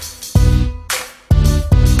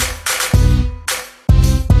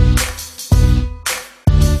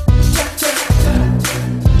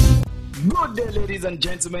ladies and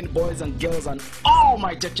gentlemen, boys and girls, and all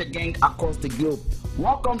my Chacha gang across the globe.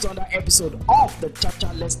 Welcome to another episode of the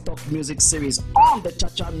Chacha Let's Talk Music series on the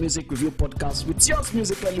Chacha Music Review Podcast with yours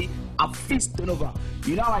musically, Afis Donova.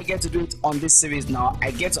 You know how I get to do it on this series now.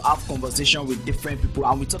 I get to have conversation with different people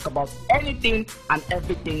and we talk about anything and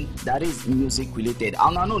everything that is music related.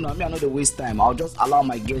 And I know I'm not to waste time. I'll just allow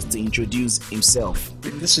my guest to introduce himself.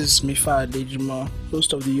 This is Mifa Adejima,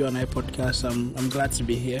 host of the You and I podcast. I'm glad to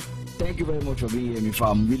be here. Thank you very much for being here, Mifa.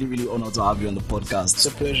 I'm really honored to have you on the podcast. It's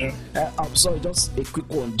a pleasure. I'm sorry, just a quick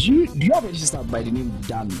one. Do you have any sister by the name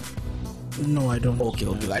Dami? No, I don't. Okay.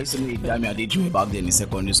 I used to know Dami Adejima back then in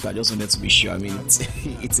secondary school. I just wanted to be sure. I mean,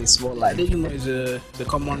 it's a small line. Adejima is a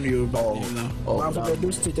common Yoruba name now. I'm from Edo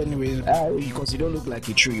State anyways. Because you don't look like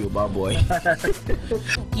a true Yoruba boy.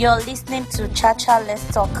 You're listening to Chacha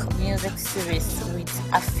Let's Talk Music series with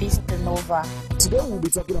Afis Donova. Today we'll be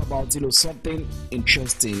talking about something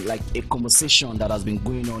interesting, like a conversation that has been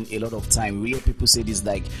going on a lot of time. We hear people say this,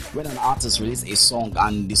 like when an artist releases a song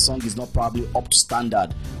and the song is not probably up to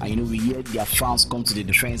standard, and we hear their fans come to the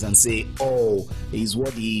defense and say, "Oh, it's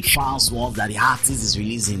what the fans want that the artist is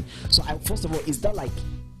releasing." So, first of all, is that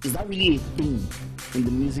really a thing in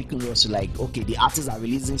the music industry? Like, okay, the artists are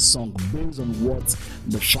releasing song based on what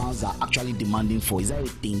the fans are actually demanding for. Is that a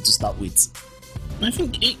thing to start with? I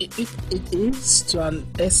think it is to an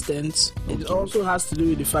extent. Okay. It also has to do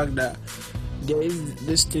with the fact that there is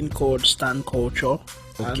this thing called stan culture.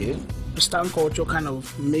 Okay. And stan culture kind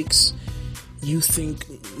of makes you think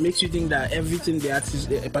that everything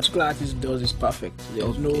a particular artist does is perfect.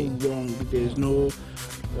 There's no wrong. There's no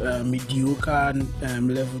mediocre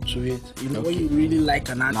level to it. When you really like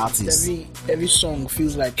an artist, every song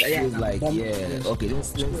feels like Okay,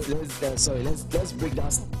 let's break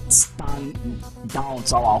that stand down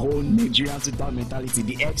to our whole Nigerian total mentality,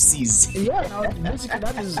 the FCs. Yeah, basically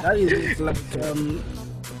that is it. Like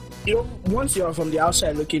once you're from the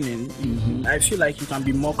outside looking in, I feel like you can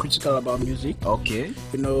be more critical about music. Okay.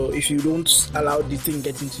 If you don't allow the thing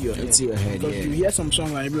get into your head. Because you hear some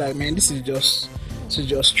song and you be like, man, this is just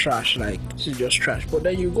trash. But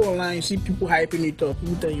then you go online, you see people hyping it up,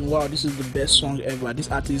 people telling you, wow, this is the best song ever, this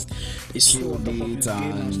artist is so on top of his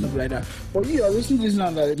game and stuff like that. But you are listening to this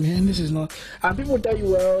now, like, man, this is not. And people tell you,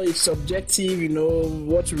 well, it's subjective,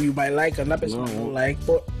 what you might like and that person won't like.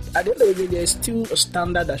 But at the end of the day, there's still a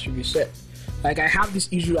standard that should be set. Like, I have this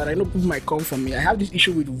issue, and I know people might come from me. I have this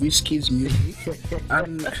issue with Wizkid's music,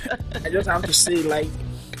 and I just have to say, like,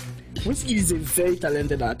 Wizkid is a very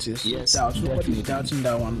talented artist. Yes, nobody's doubting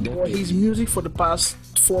that one. Definitely. But his music for the past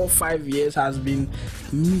 4 or 5 years has been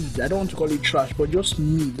mid. I don't want to call it trash, but just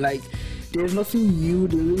mid. Like, there's nothing new.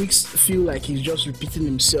 The lyrics feel like he's just repeating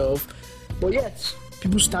himself. But yet,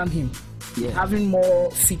 people stand him. Yeah. Having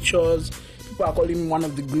more features. People are calling him one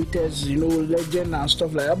of the greatest, legend and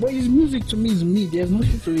stuff like that. But his music to me is mid. There's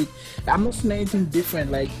nothing to it. I'm not seeing anything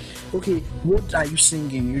different. Like, okay, what are you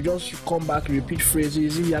singing? You just come back, repeat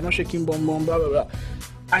phrases. You're not shaking bum bum, blah blah blah.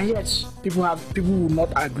 And yet, people will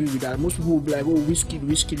not agree with that. Most people will be like, oh,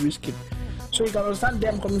 Wizkid. So you can understand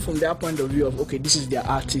them coming from their point of view of, okay, this is their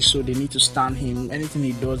artist, so they need to stand him. Anything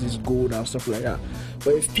he does is gold and stuff like that.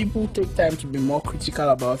 But if people take time to be more critical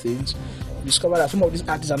about things, discover that some of these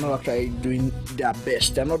artists are not actually doing their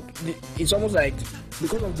best. They're not. It's almost like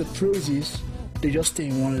because of the praises, they just stay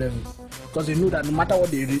in one level because they know that no matter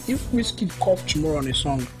what they do, if Wizkid cough tomorrow on a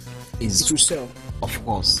song, it will sell. Of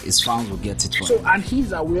course, his fans will get it. So, and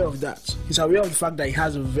he's aware of that. He's aware of the fact that he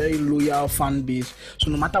has a very loyal fan base.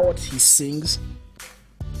 So no matter what he sings,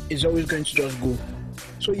 it's always going to just go.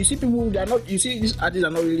 So you see these artists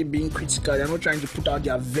are not really being critical. They're not trying to put out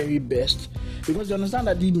their very best because they understand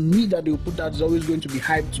that the mid that they will put out is always going to be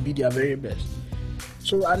hyped to be their very best.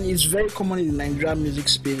 So, and it's very common in the Nigerian music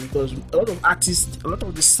space because a lot of artists, a lot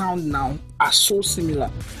of the sound now are so similar.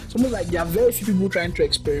 It's almost like there are very few people trying to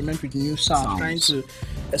experiment with new sounds. Trying to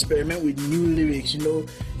experiment with new lyrics.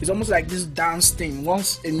 It's almost like this dance thing.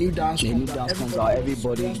 Once a new dance comes out,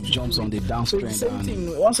 everybody jumps on the dance trend. So the same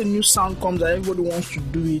thing. Once a new sound comes out, everybody wants to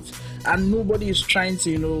do it, and nobody is trying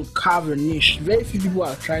to carve a niche. Very few people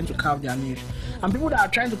are trying to carve their niche, and people that are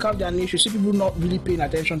trying to carve their niche, you see people not really paying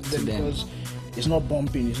attention to them because it's not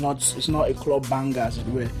bumping. It's not a club banger, as it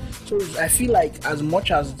were. So I feel like as much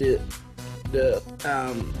as the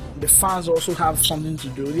fans also have something to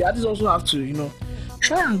do, the artists also have to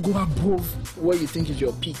try and go above where you think is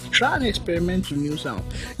your peak. Try and experiment with new sound.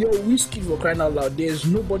 Wizkid, for crying out loud, there's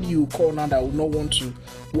nobody you call now that would not want to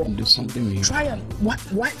work do something with you. Try and what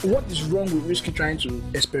is wrong with Wizkid trying to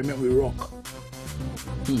experiment with rock?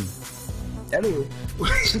 Anyway,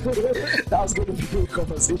 that's going to be a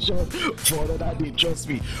conversation for another day, trust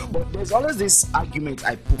me. But there's always this argument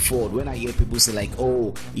I put forward when I hear people say like,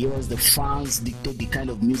 oh, here's the fans dictate the kind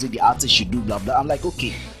of music the artist should do, blah blah. I'm like,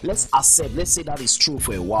 okay, let's say that is true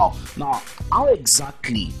for a while. Now, how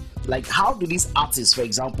exactly, like, how do these artists, for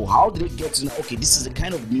example, how do they get to know, okay, this is the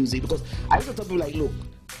kind of music? Because I used to tell people like, look,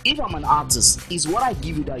 if I'm an artist, is what I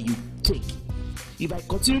give you that you take. If I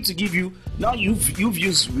continue to give you, now you've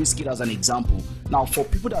used Wizkid as an example. Now for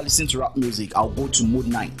people that listen to rap music, I'll go to Mode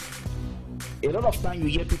 9. A lot of time you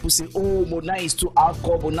hear people say, oh, Mode 9 is too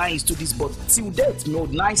hardcore, Mode 9 is too this, but till death,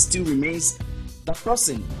 Mode 9 still remains that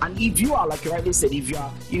person. And if you are, like you rightly said, if you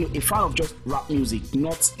are, a fan of just rap music,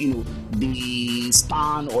 not, the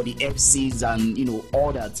Stan or the FCs and,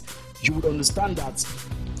 all that, you would understand that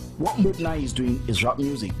what Mode 9 is doing is rap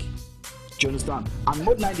music. Do you understand? And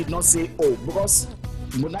Mode 9 did not say, oh, because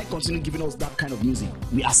Mode 9 continued giving us that kind of music,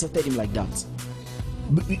 we accepted him like that.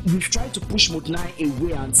 We've tried to push Mode 9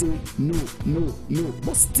 away and say, no,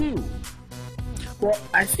 but still. Well,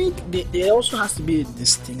 I think there also has to be a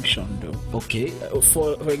distinction, though. Okay.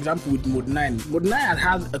 For example, with Mode 9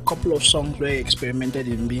 had a couple of songs where he experimented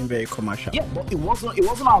in being very commercial. Yeah, but it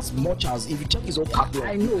wasn't as much as if you check his own catalog.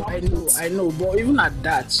 I know. But even at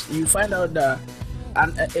that, you find out that,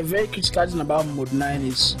 and a very critical thing about Mode 9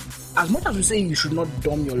 is, as much as we say you should not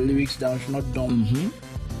dumb your lyrics down,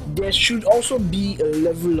 there should also be a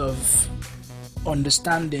level of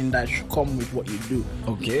understanding that should come with what you do.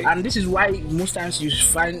 Okay. And this is why most times you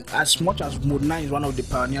find, as much as Mode 9 is one of the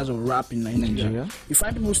pioneers of rap in Nigeria, you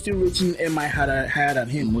find people still rating MI higher than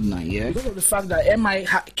him. Mode 9, yeah. Because of the fact that MI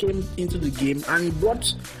came into the game and he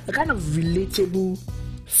brought a kind of relatable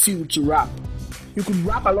feel to rap. You could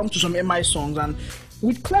rap along to some MI songs and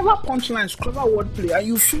with clever punchlines, clever wordplay, and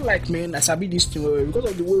you feel like, man, I sabi this thing because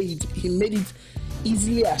of the way he made it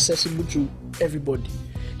easily accessible to everybody.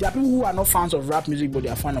 There are people who are not fans of rap music, but they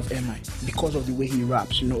are fans of MI because of the way he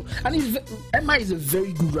raps, And MI is a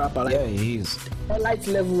very good rapper. Yeah, he is. A light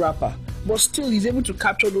level rapper. But still, he's able to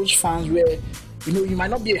capture those fans where, you might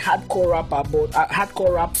not be a hardcore rapper, but a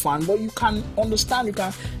hardcore rap fan, but you can understand,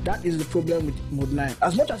 that is the problem with Mode 9.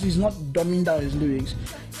 As much as he's not dumbing down his lyrics,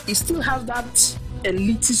 he still has that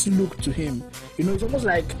elitist look to him. It's almost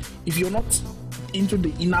like if you're not into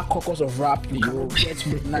the inner caucus of rap, you get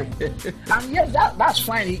Mode 9. And yes, that's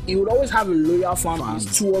fine. He would always have a loyal fan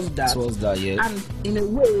base towards that, yeah. And in a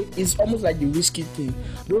way, it's almost like the Wizkid thing.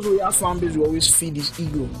 Those loyal fan base will always feed his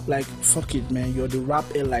ego. Like, fuck it, man, you're the rap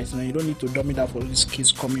airlines, man. You don't need to dumb it down for these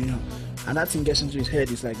kids coming out. And that thing gets into his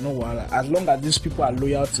head. It's like, no, as long as these people are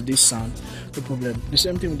loyal to this sound, no problem. The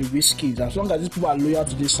same thing with the Wizkids. As long as these people are loyal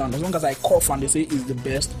to this sound, as long as I cough and they say it's the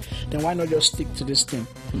best, then why not just stick to this thing?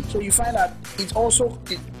 So you find that it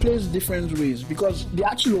plays different ways because they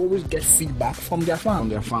actually always get feedback from their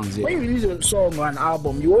fans. Yeah. When you release a song or an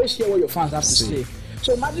album, you always hear what your fans have to say.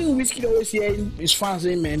 So imagine Wizkid always hearing his fans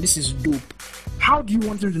saying, man, this is dope. How do you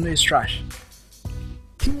want him to know it's trash?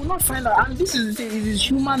 He will not find out, and this is the thing, it is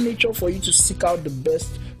human nature for you to seek out the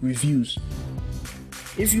best reviews.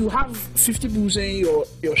 If you have 50 people saying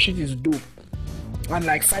your shit is dope and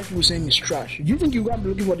like 5 people saying it's trash, do you think you're gonna be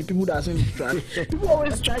looking for the people that are saying it's trash? People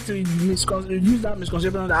always try to use that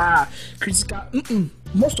misconception that critical.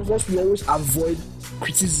 Most of us will always avoid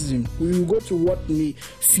criticism. We will go to what may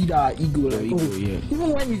feed our ego.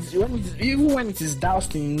 Even when it is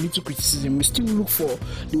doused in little criticism, we still look for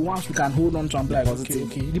the ones we can hold on to and be like, okay,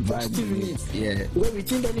 the positive in it. Yeah. When we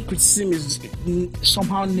think any criticism is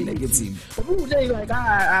somehow negative. But people say like,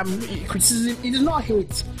 criticism. It is not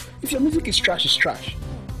hate. If your music is trash, it's trash.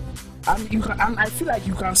 And I feel like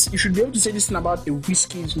you should be able to say this thing about a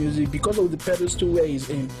Wizkid's music because of the pedestal where he's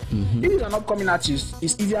in. If he's an upcoming artist,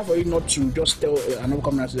 it's easier for you not to just tell an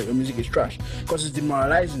upcoming artist that your music is trash because it's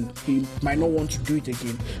demoralizing. He might not want to do it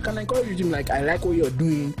again. Can I encourage him like, I like what you're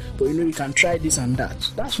doing, but you can try this and that.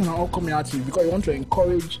 That's when an upcoming artist, because you want to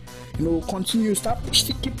encourage, continue,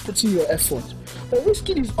 keep putting your effort. But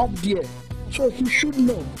Wizkid is up there, so he should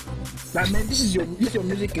know. Like, man, this your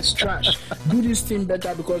music is trash. Do this thing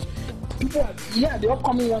better because people the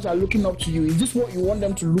upcoming ones are looking up to you. Is this what you want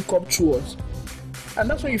them to look up towards? And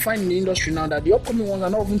that's what you find in the industry now, that the upcoming ones are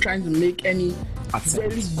not even trying to make any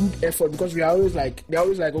very good effort because they're always like,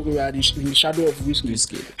 okay, we are in the shadow of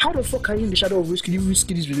Wizkid. How the fuck are you in the shadow of Wizkid if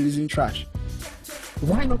Wizkid is releasing trash?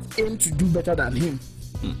 Why not aim to do better than him?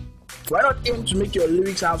 Why not aim to make your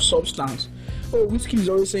lyrics have substance? Oh, Wizkid is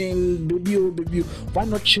always saying, baby, oh, baby. Why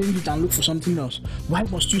not change it and look for something else? Why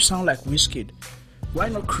must you sound like Wizkid? Why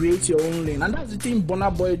not create your own lane? And that's the thing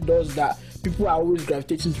Burna Boy does that people are always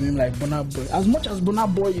gravitating to him like Burna Boy. As much as Burna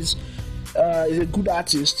Boy is a good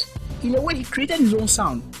artist, in a way, he created his own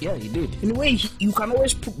sound. Yeah, he did. In a way, you can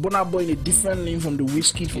always put Burna Boy in a different name from the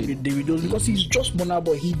Wizkid, from the Davidos, because he's just Burna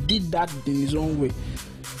Boy. He did that in his own way.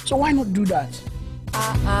 So why not do that?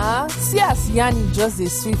 See as Yanni just a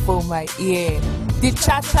sweet for my ear. The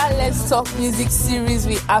Cha-Cha Let's Talk music series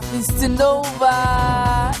with Afistinova.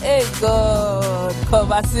 Hey God,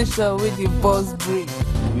 conversation with the boss brain.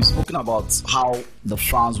 We've spoken about how the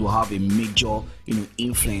fans will have a major,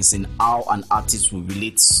 influence in how an artist will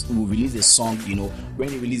release a song. When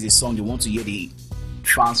they release a song, they want to hear the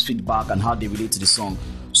fans' feedback and how they relate to the song.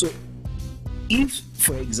 So, if,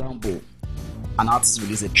 for example, an artist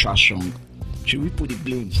releases a trash song, should we put the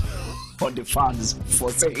blame on the fans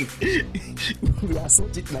for saying we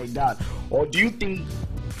accept it like that? Or do you think,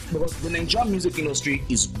 because the Nigerian music industry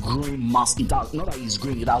is growing mass, not that it's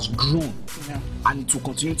growing, it has grown, and it will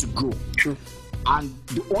continue to grow. True. And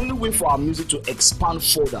the only way for our music to expand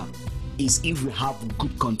further is if we have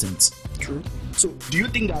good content. True. So do you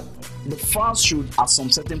think that the fans should at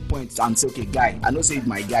some certain point and say, okay, guy, I know say it's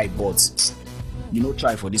my guy, but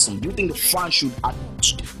try for this song? Do you think the fans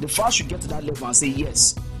should get to that level and say,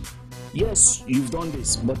 yes, you've done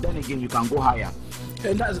this, but then again you can go higher?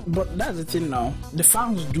 And that's the thing now. The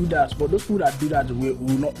fans do that, but those people that do that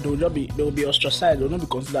they'll be ostracized. They'll not be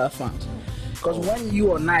considered fans. Because when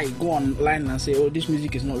you and I go online and say, oh, this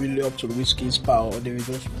music is not really up to the Wizkid's power or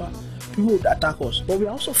Davido's power, people would attack us. But we're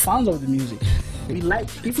also fans of the music. We like,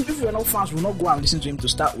 if we're not fans, we'll not go and listen to him to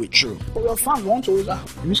start with. True. But we're fans. We want to always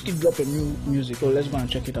Wizkid drop a new music, let's go and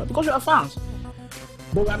check it out. Because we are fans.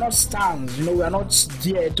 But we are not stans, we are not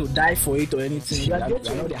there to die for it or anything. We are there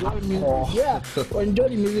to enjoy music. Yeah, enjoy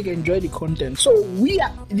the music, enjoy the content. So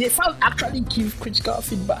the fans actually give critical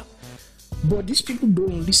feedback. But these people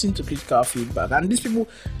don't listen to critical feedback. And these people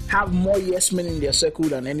have more yes men in their circle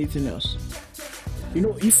than anything else.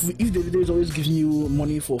 If Davido is always giving you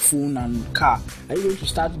money for phone and car, are you going to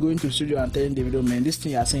start going to the studio and telling Davido, man, this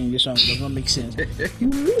thing you are saying in this song does not make sense? You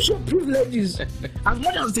lose your privileges. As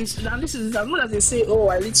much as they say, oh,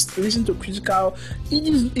 I listen to critical,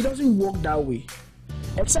 it doesn't work that way.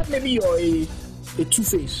 Except maybe you're a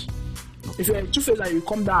two-face. If you're a two-face and you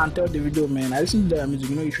come down and tell Davido, man, I listen to their music,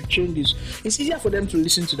 you should change this. It's easier for them to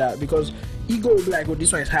listen to that because ego will be like, oh,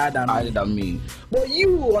 this one is higher than me. But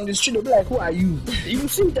you on the street will be like, who are you? You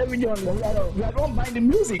see it every day on the we are not buying the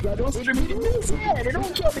music, we are not streaming the music. Yeah, they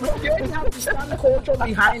don't care because they already have the stamp culture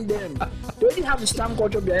behind them. They already have the stamp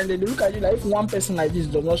culture behind them. They look at you like, if one person like this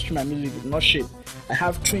does not stream my music, not shit. I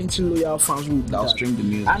have 20 loyal fans who will stream the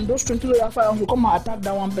music. And those 20 loyal fans will come and attack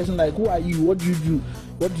that one person like, who are you? What do you do?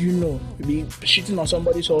 What do you know? You be shitting on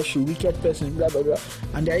somebody's hustle, wicked person, blah blah blah.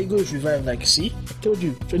 And their ego is revived. Like, see, I told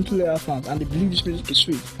you, 20 loyal fans, and they believe this music is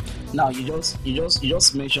sweet. Now you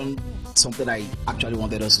just mentioned something I actually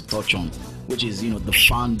wanted us to touch on, which is the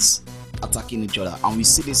fans attacking each other, and we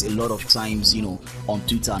see this a lot of times, on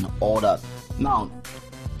Twitter and all that. Now,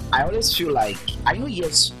 I always feel like, I know,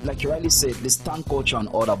 yes, like you rightly said, the stan culture and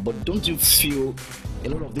all that, but don't you feel a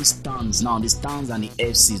lot of these stans now, the stans and the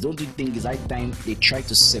FCs, don't you think it's high time they try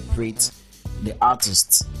to separate the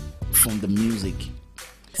artists from the music?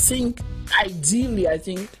 Ideally, I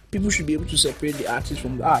think people should be able to separate the artist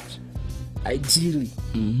from the art. Ideally.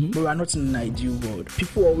 But we're not in an ideal world.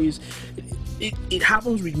 People always... It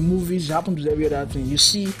happens with movies, it happens with every other thing. You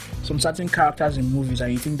see some certain characters in movies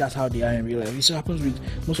and you think that's how they are in real life. This happens with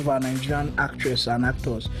most of our Nigerian actresses and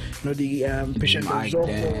actors. The Patient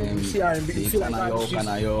Ozoko, you see her in she's evil.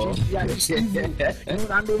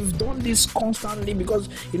 And they've done this constantly because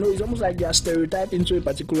it's almost like they are stereotyped into a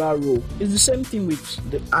particular role. It's the same thing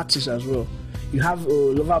with the artists as well. You have a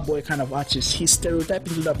lover boy kind of artist, he's stereotyped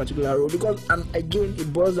into that particular role because, and again,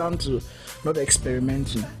 it boils down to not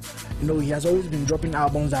experimenting. He has always been dropping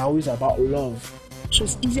albums that are always about love. So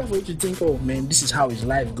it's easier for you to think, oh man, this is how his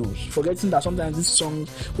life goes. Forgetting that sometimes these songs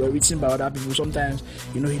were written by other people. Sometimes,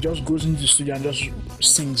 he just goes into the studio and just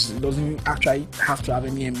sings. He doesn't actually have to have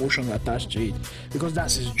any emotions attached to it because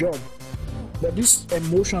that's his job. But these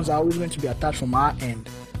emotions are always going to be attached from our end.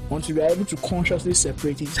 Once we are able to consciously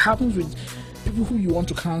separate it, it happens with people who you want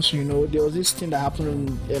to cancel. There was this thing that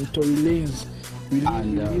happened in Tory Lanez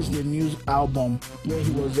released the new album where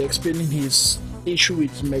he was explaining his issue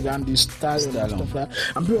with Megan Thee Stallion and stuff like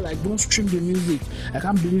that. And people are like, don't stream the music. I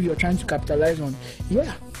can't believe you're trying to capitalize on.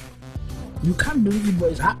 Yeah, you can't believe it,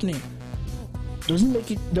 but it's happening. Does it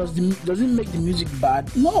make the music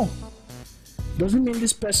bad? No. Does it mean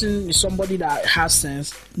this person is somebody that has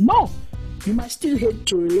sense? No. You might still hate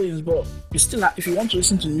Tory Lanez, but you still if you want to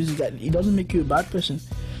listen to the music, it doesn't make you a bad person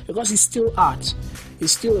because it's still art.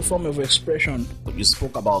 It's still a form of expression. You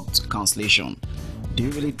spoke about cancellation. Do you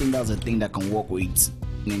really think that's a thing that can work with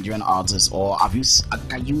Nigerian artists, or have you?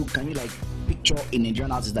 Can you like picture a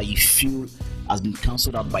Nigerian artist that you feel has been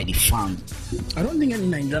cancelled out by the fans? I don't think any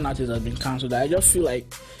Nigerian artist has been cancelled. I just feel like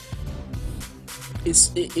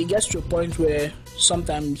it gets to a point where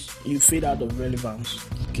sometimes you fade out of relevance.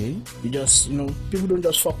 Okay. You just, people don't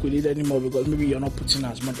just fuck with it anymore because maybe you're not putting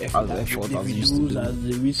as much effort as the videos, as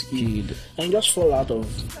the whiskey, and you just fall out of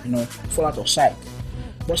sight.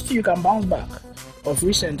 But still, you can bounce back. Of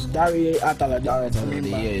recent, Dare Atalade,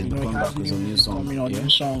 he has new music coming on, new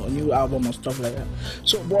song, a new album and stuff like that.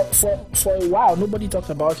 So, but for a while, nobody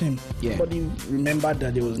talked about him. Yeah. Nobody remembered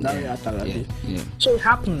that there was Dare Atalade. Yeah. So it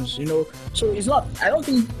happens, So it's not. I don't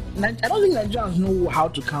think Nigerians know how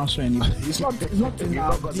to cancel anybody. It's not in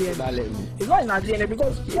our DNA. It's not in our DNA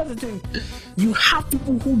because here's the thing: you have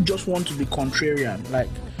people who just want to be contrarian, like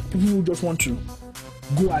people who just want to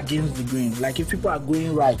go against the grain. Like if people are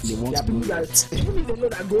going right, they want to people that even if they know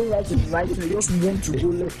that going right is right, they just want to go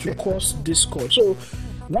left to cause discord. So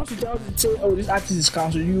once you say, oh, this artist is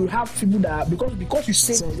cancelled, you have people that because you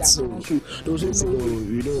say they are cancelled, they'll say, no,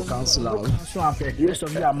 you don't cancel out. The rest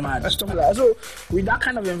of you are mad. Stuff like that. So with that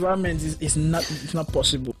kind of environment, it's not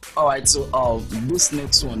possible. All right, so this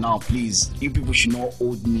next one now, please, you people should not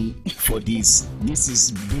hold me for this.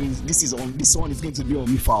 This one is going to be on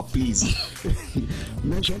me for, please.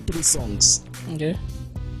 Mention 3 songs Okay.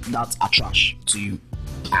 that are trash to you.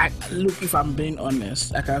 Look, if I'm being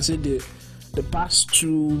honest, I can say the past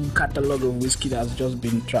 2 catalog of whiskey has just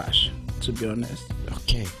been trash, to be honest.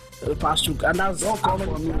 Okay. The past 2, and that's all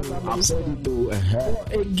coming from you. I'm sorry to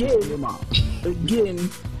again,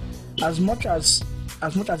 as much as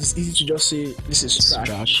it's easy to just say this is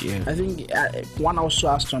trash, yeah. I think one also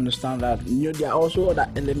has to understand that there are also other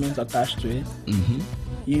elements attached to it. Mm-hmm.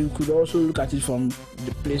 You could also look at it from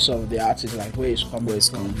the place of the artist, like where it's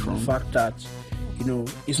coming from. The fact that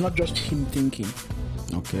it's not just him thinking.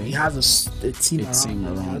 Okay. He has a team around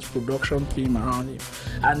him, he has production team around him,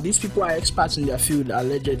 and these people are experts in their field,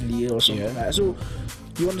 allegedly, or something like that. So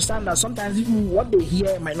you understand that sometimes even what they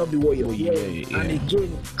hear might not be what you're hearing. Yeah. And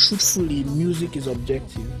again, truthfully, music is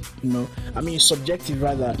objective. It's subjective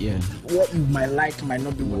rather. Yeah. What you might like might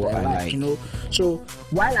not be what I like. So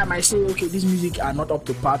while I might say, okay, these music are not up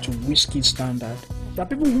to par to whiskey standard, there are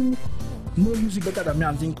people who know music better than me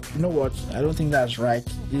and think, you know what? I don't think that's right.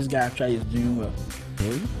 This guy actually is doing well.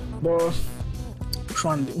 Okay. But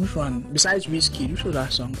which one? Besides whiskey, which other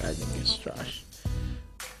song I think is trash?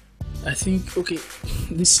 I think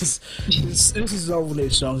this is all the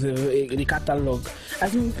songs, the catalog. I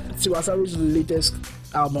think Tiwa Savage's latest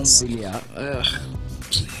album, Celia.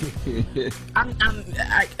 and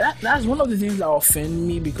that's one of the things that offend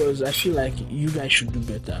me because I feel like you guys should do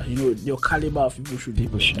better. Your caliber of people should do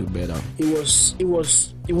better. It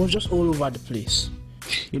was just all over the place.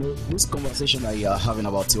 This conversation that you are having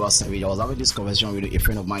about Tiwa Savage, I was having this conversation with a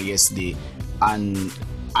friend of mine yesterday, and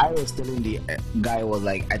I was telling the guy, was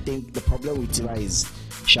like, I think the problem with Tiwa is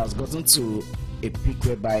she has gotten to a peak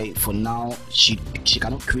whereby for now she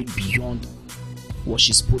cannot create beyond what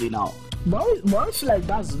she's putting out. But I feel like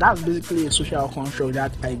that's basically a social construct,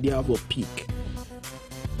 that idea of a peak.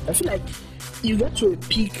 I feel like you get to a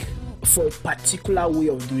peak for a particular way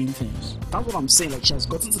of doing things. That's what I'm saying. Like she has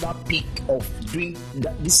gotten to that peak of doing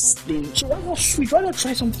this thing. So why not switch? Why not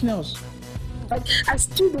try something else? Like I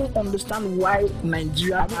still don't understand why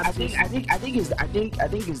Nigeria. I think is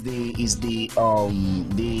the how am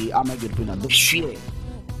I going to put it? The fear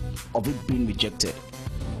of it being rejected.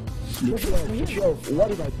 The fear of what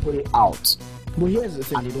if I put it out? But here's the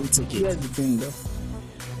thing. And they don't take it. Here's the thing, though.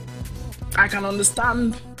 I can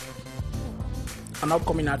understand an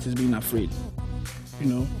upcoming artist being afraid,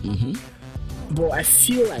 Mm-hmm. But I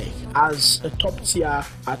feel like as a top tier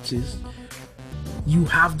artist, you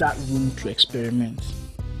have that room to experiment.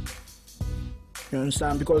 You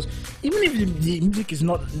understand? Because even if the music is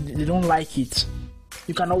not, they don't like it,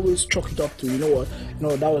 you can always chalk it up to,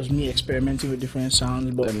 that was me experimenting with different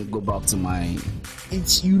sounds. But let me go back to my.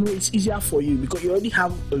 It's it's easier for you because you already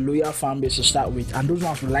have a loyal fan base to start with, and those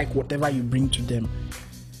ones will like whatever you bring to them.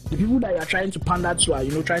 The people that you are trying to pander to are,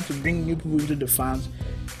 trying to bring new people into the fans,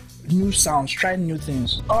 new sounds, try new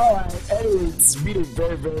things. Alright, anyway, it's been a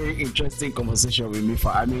very, very interesting conversation with me.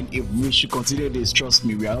 I mean, if we should continue this, trust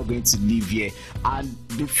me, we are not going to leave here. And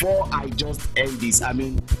before I just end this, I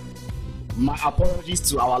mean, my apologies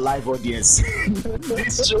to our live audience.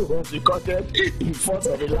 This show was recorded in front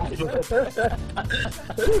of a live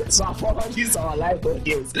audience. So apologies to our live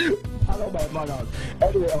audience. Hello, my man.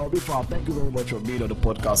 Anyway, before, thank you very much for being on the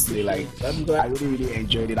podcast today. Like, I really, really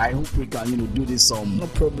enjoyed it. I hope we can, do this some no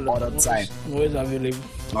problem other time. I'm always available.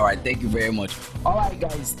 All right, thank you very much. All right,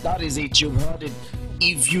 guys, that is it. You've heard it.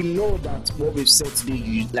 if you know that what we've said today,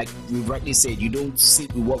 you like we rightly said, you don't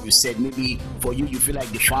sit with what we said. Maybe for you feel like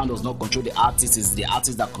the fan does not control the artist, it's the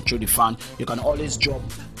artist that control the fan. You can always drop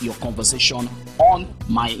your conversation on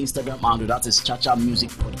my Instagram handle, that is Chacha Music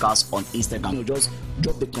Podcast on Instagram. Just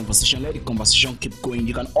drop the conversation, let the conversation keep going.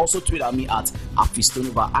 You can also tweet at me at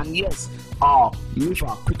Afistonova. And yes,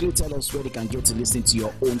 Mifa, quickly tell us where they can get to listen to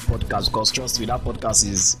your own podcast, because trust me, that podcast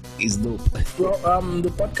is dope. Well, the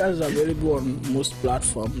podcast is available on most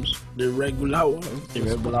platforms. The regular one,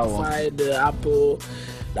 Spotify, the Apple,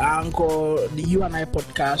 the Anchor, the You and I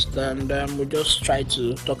podcast, and we just try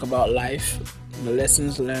to talk about life, the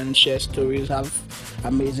lessons learned, share stories, have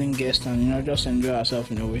amazing guests, and just enjoy ourselves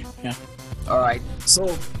in a way. Yeah. All right. So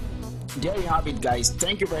there you have it, guys.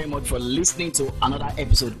 Thank you very much for listening to another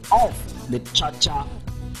episode of the Chacha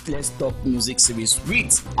Let's Talk Music series with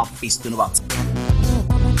Afistonova.